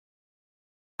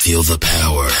Feel the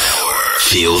power.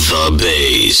 Feel the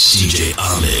bass. DJ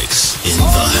Onyx in the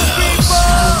house.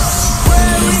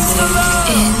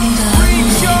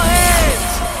 Raise your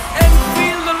hands and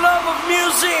feel the love of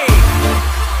music.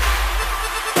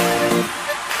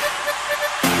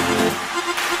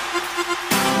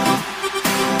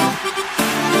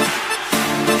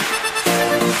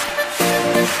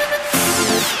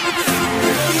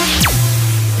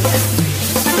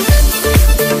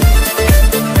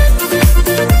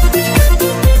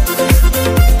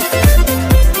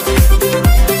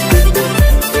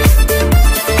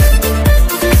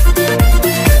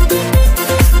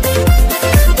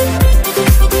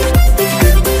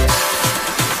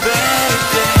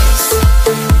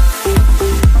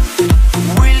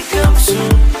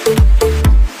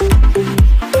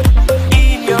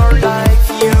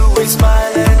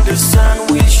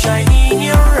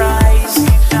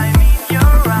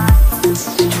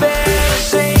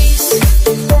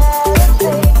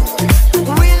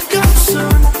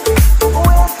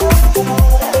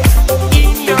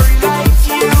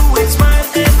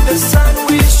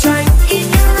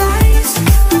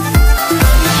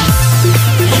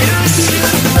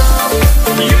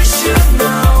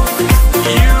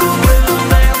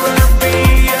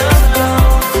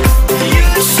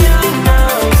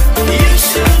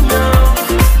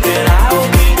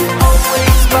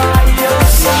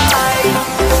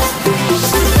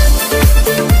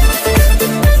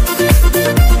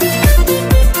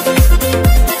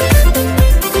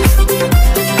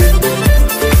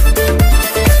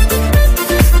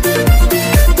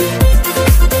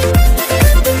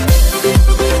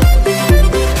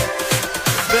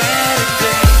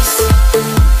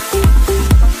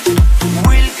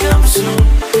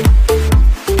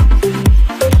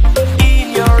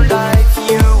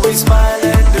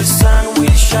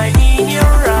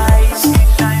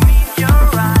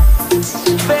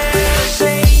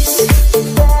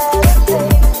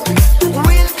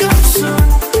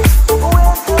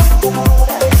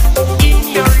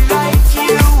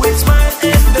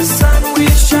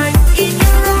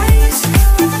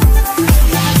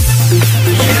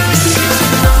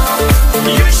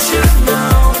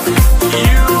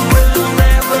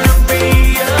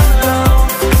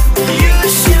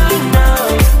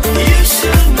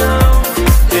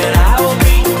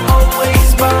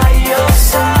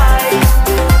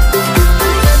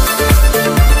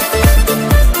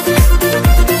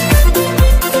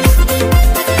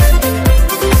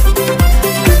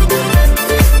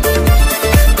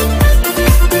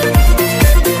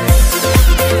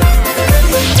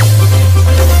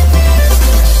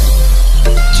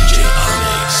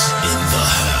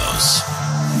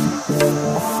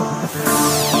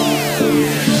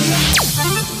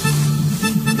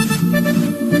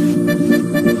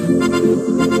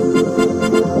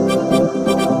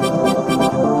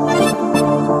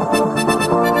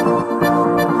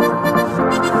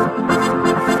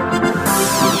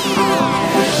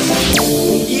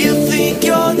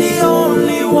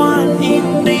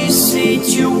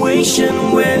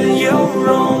 Well, you're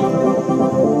wrong.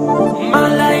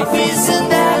 My life isn't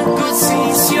that good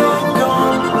since you're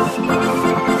gone.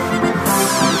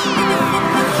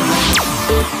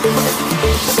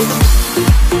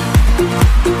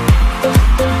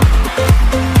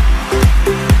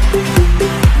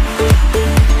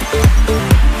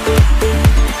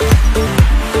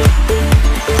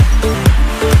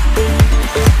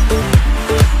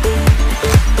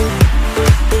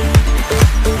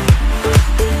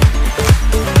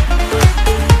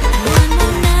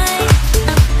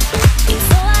 It's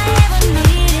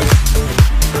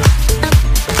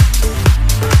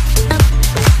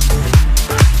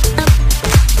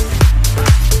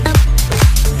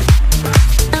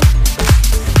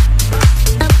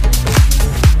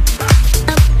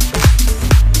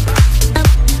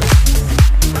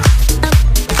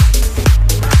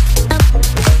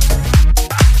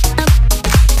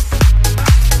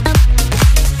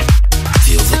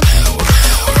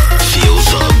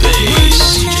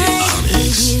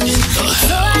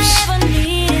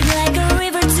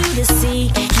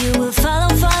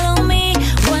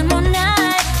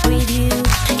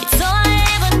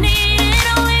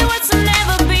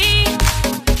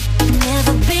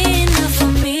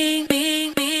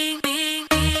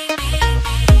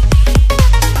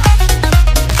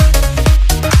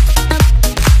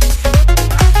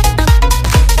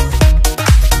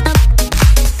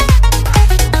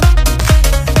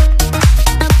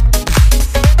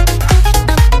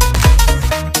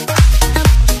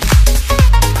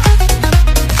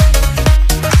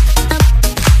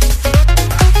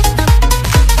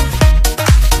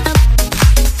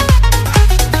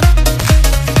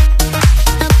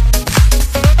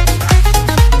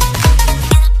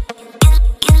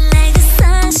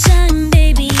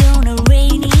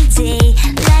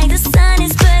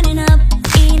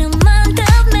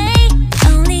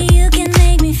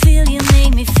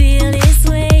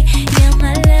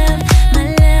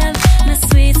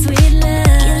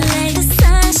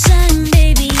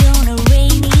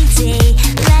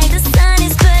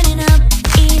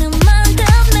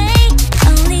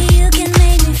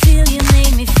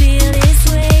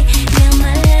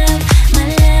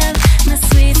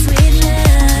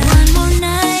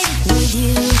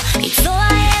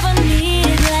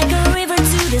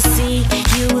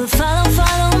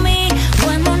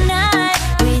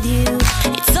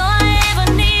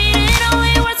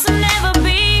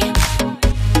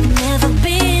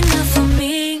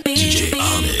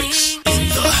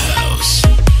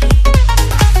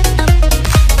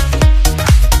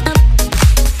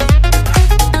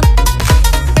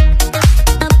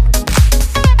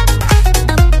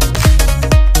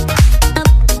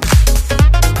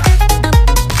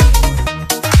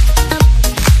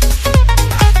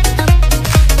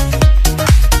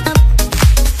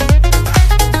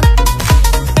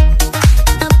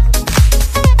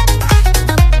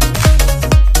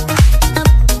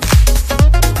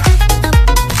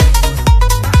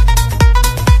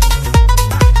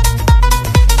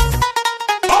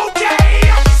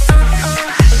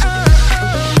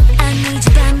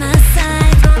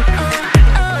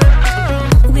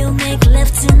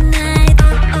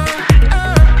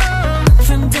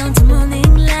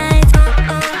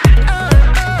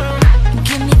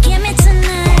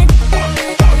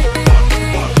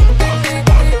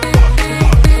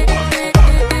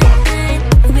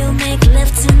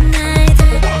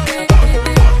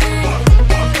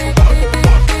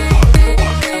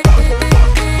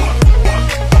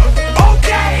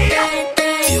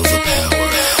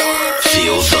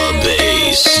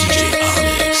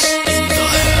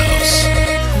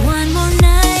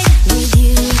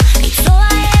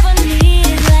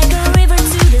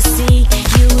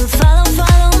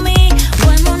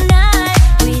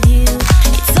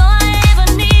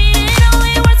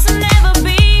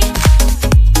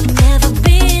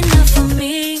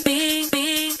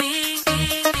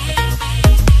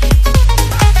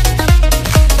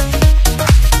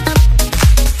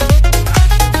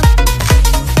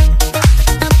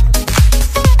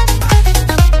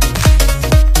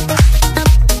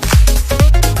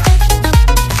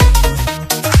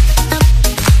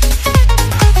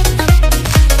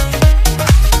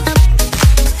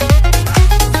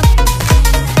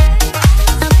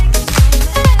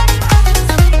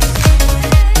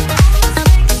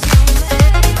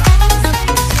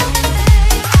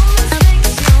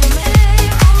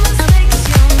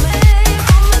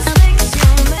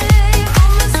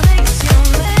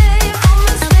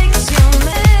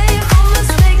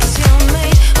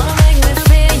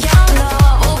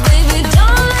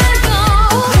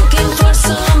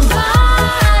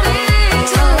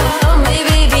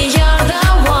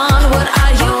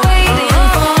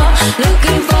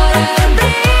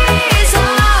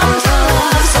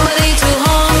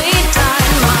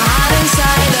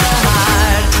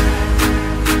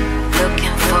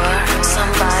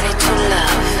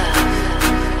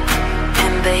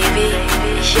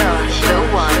You're the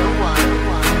one.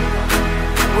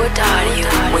 What are you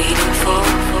waiting for?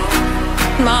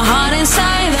 My heart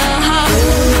inside the house.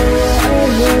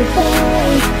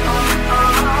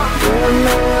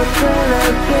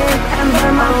 And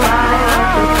burn my fire.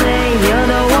 Say you're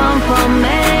the one for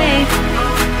me.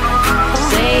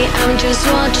 Say I'm just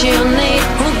what you need.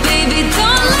 Oh baby,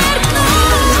 don't let go.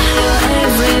 You're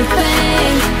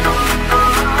everything.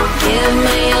 Give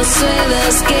me your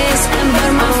sweetest kiss and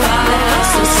burn my fire.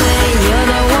 So say you're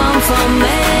the one for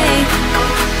me.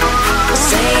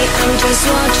 Say I'm just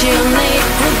what you need.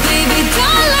 Oh baby,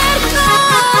 don't let go.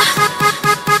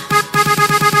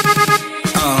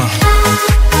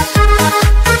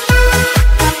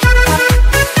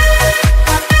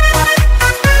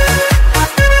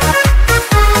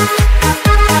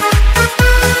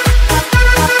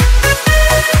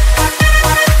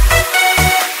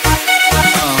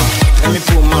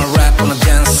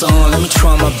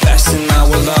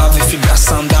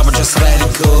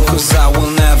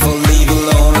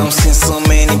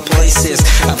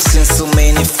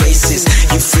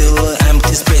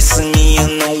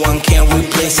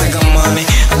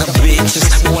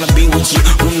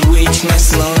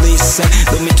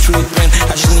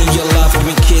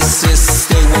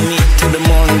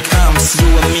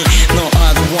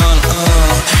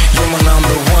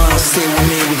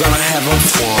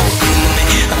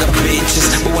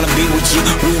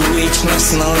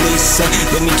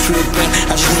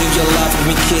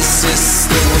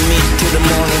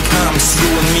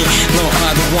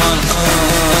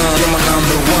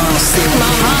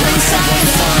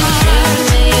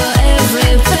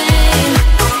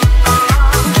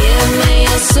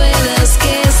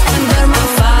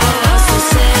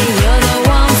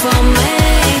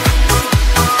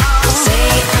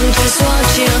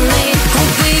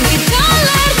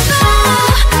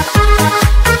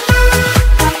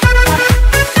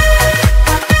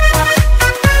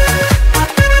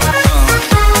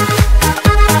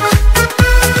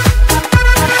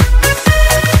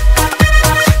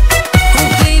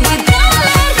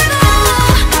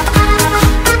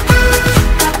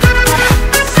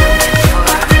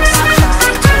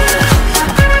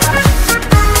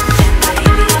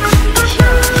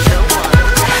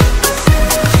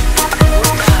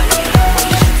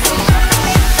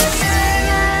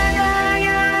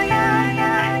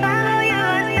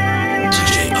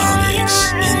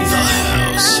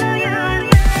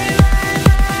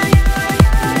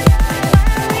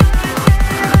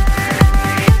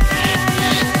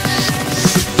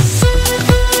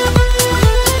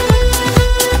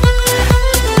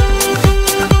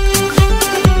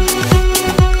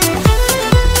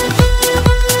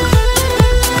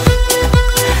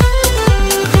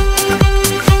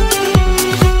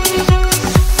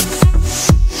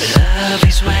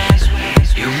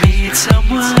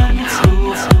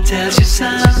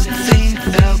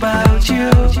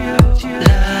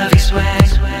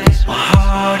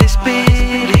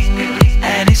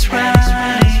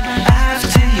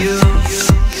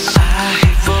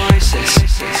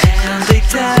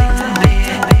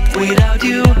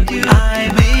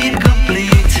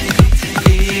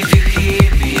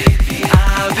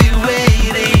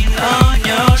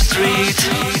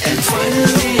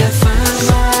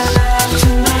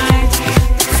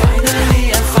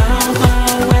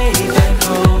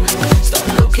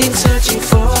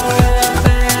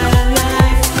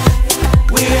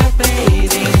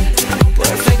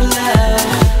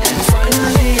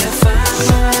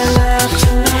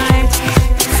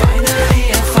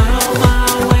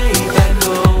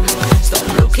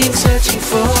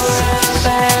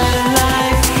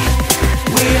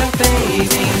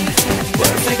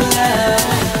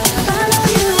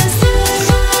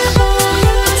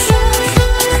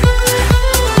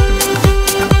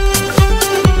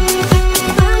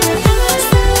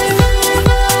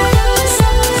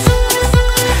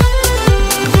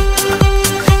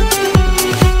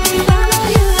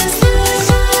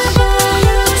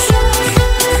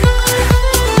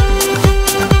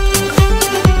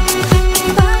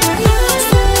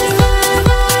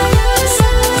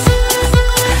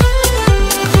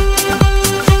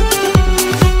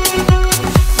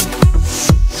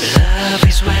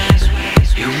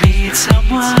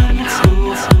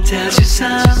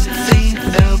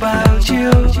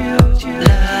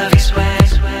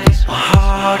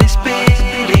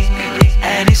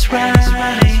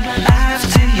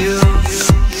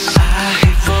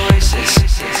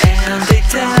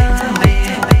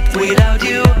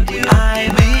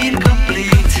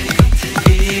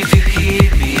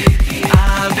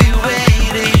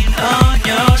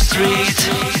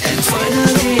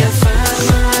 Finally I found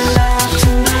my love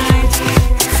tonight.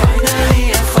 Finally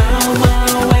I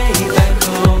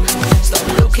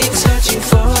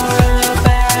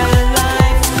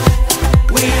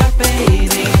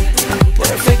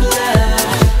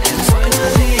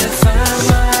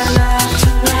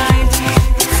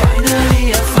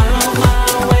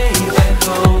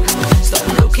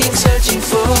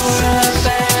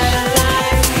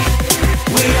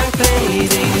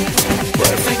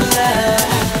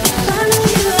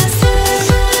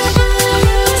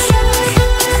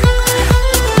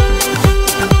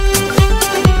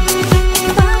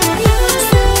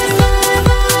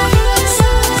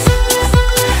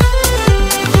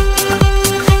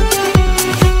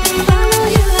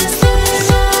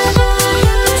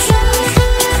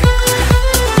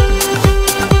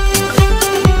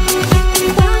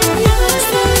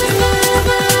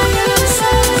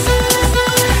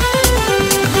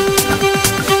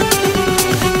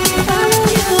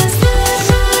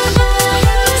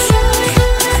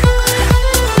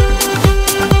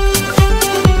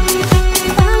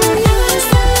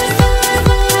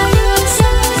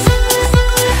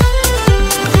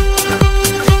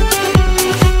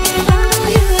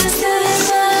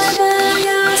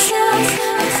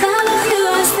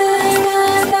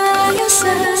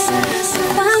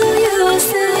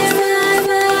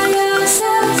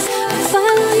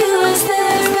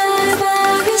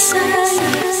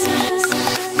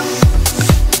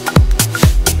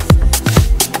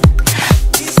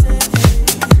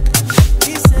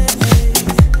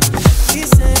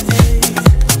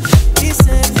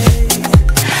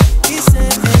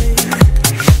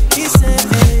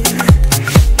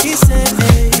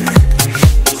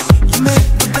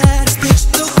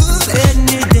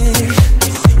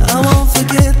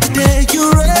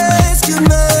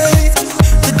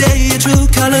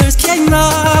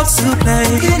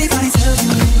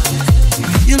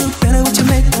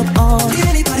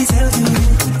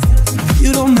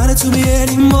to me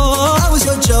anymore. I was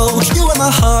your joke, you were my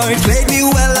heart. Played me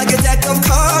well like a deck of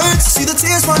cards. See the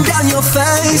tears run down your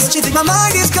face. But you think my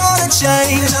mind is gonna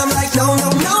change. And I'm like, no,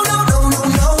 no, no, no, no, no,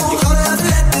 no. You're gonna have to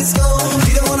let this go.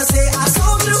 You don't wanna say I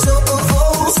told you so.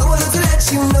 Someone has to let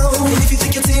you know. And if you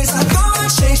think your tears are gonna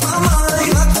change my mind,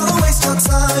 I'm not gonna waste your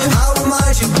time. I'll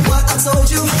remind you what I told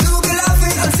you. You'll be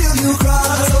laughing until you cry.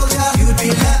 I told ya you'd be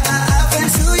laughing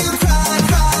till you cry,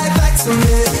 cry back to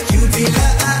me. You'd be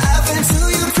laughing till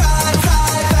you cry,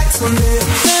 cry back to me.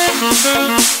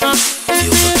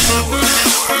 Feel the power,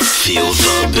 feel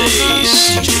the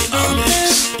bass. DJ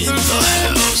Onyx in the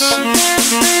house.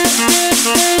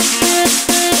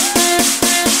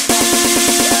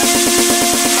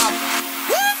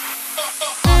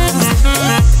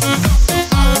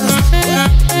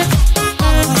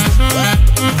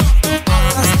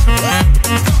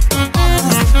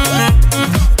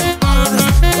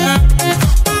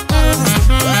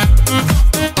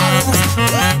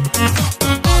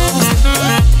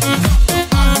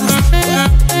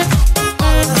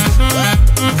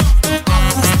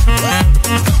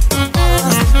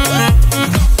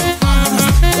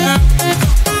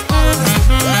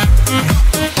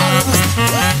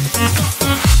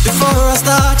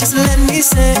 Just let me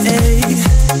say,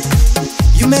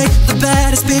 you make the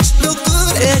baddest bitch look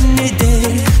good any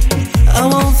day. I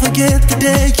won't forget the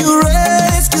day you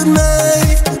rescued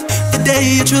me, the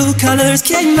day your true colors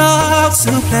came out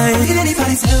to play. Did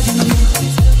anybody tell you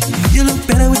you look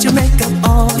better with your makeup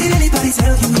on? Did anybody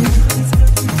tell you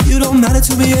you don't matter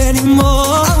to me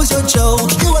anymore? I was your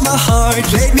joke, you were my heart.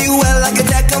 Played me well like a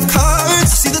deck of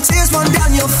cards. See the tears run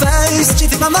down your face. But you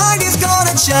think my mind is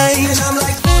gonna change. And I'm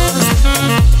like,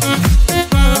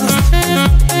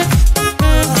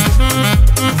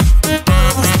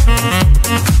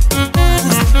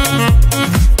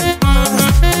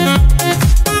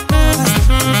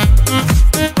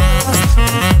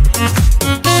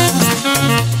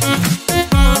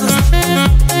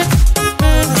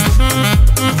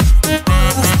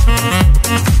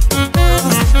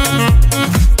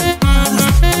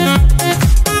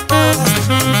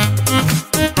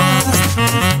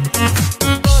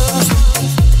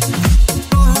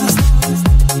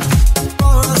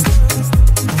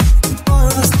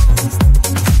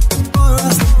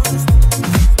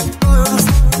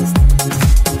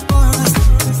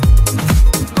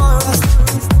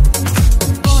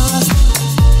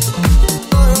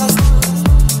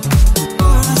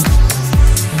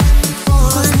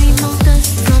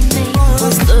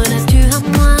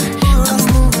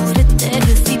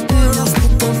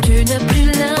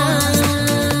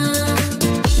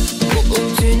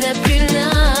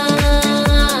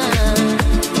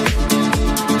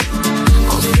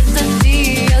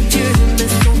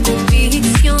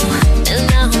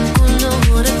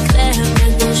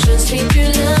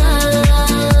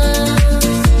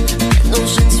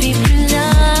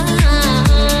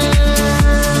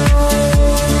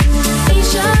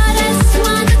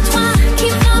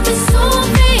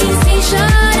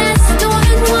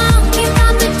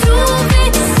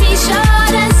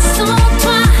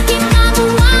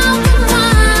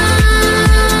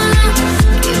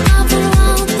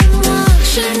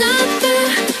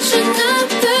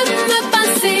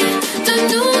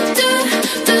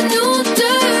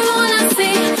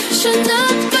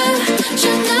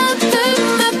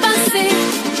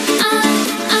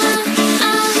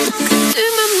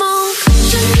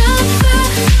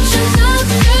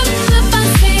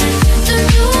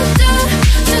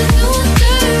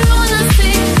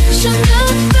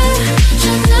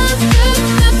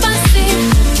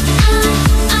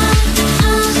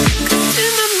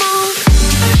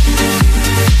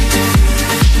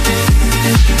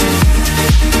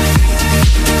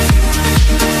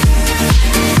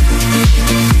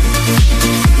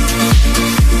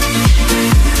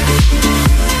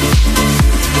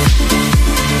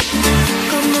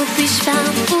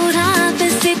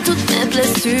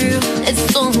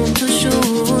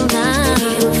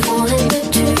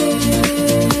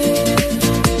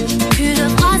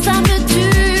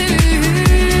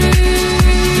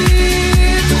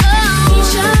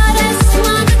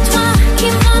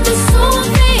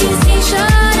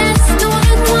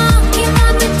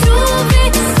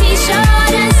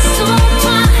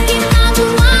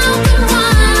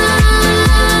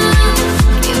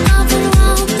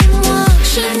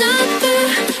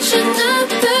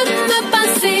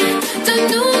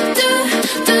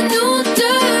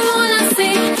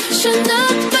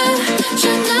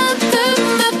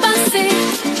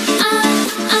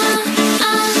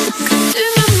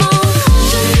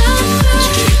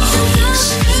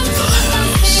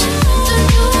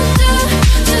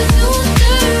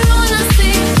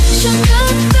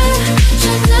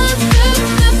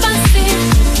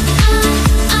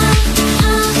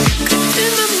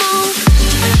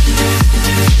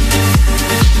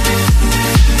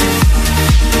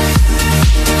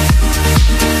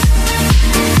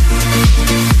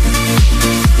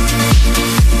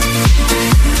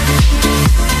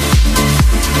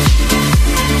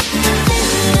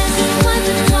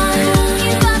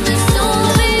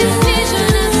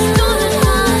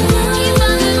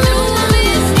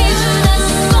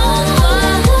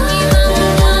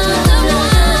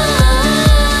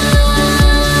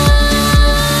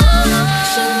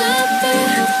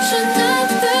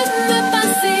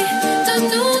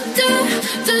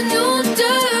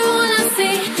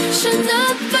 je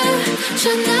ne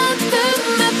peux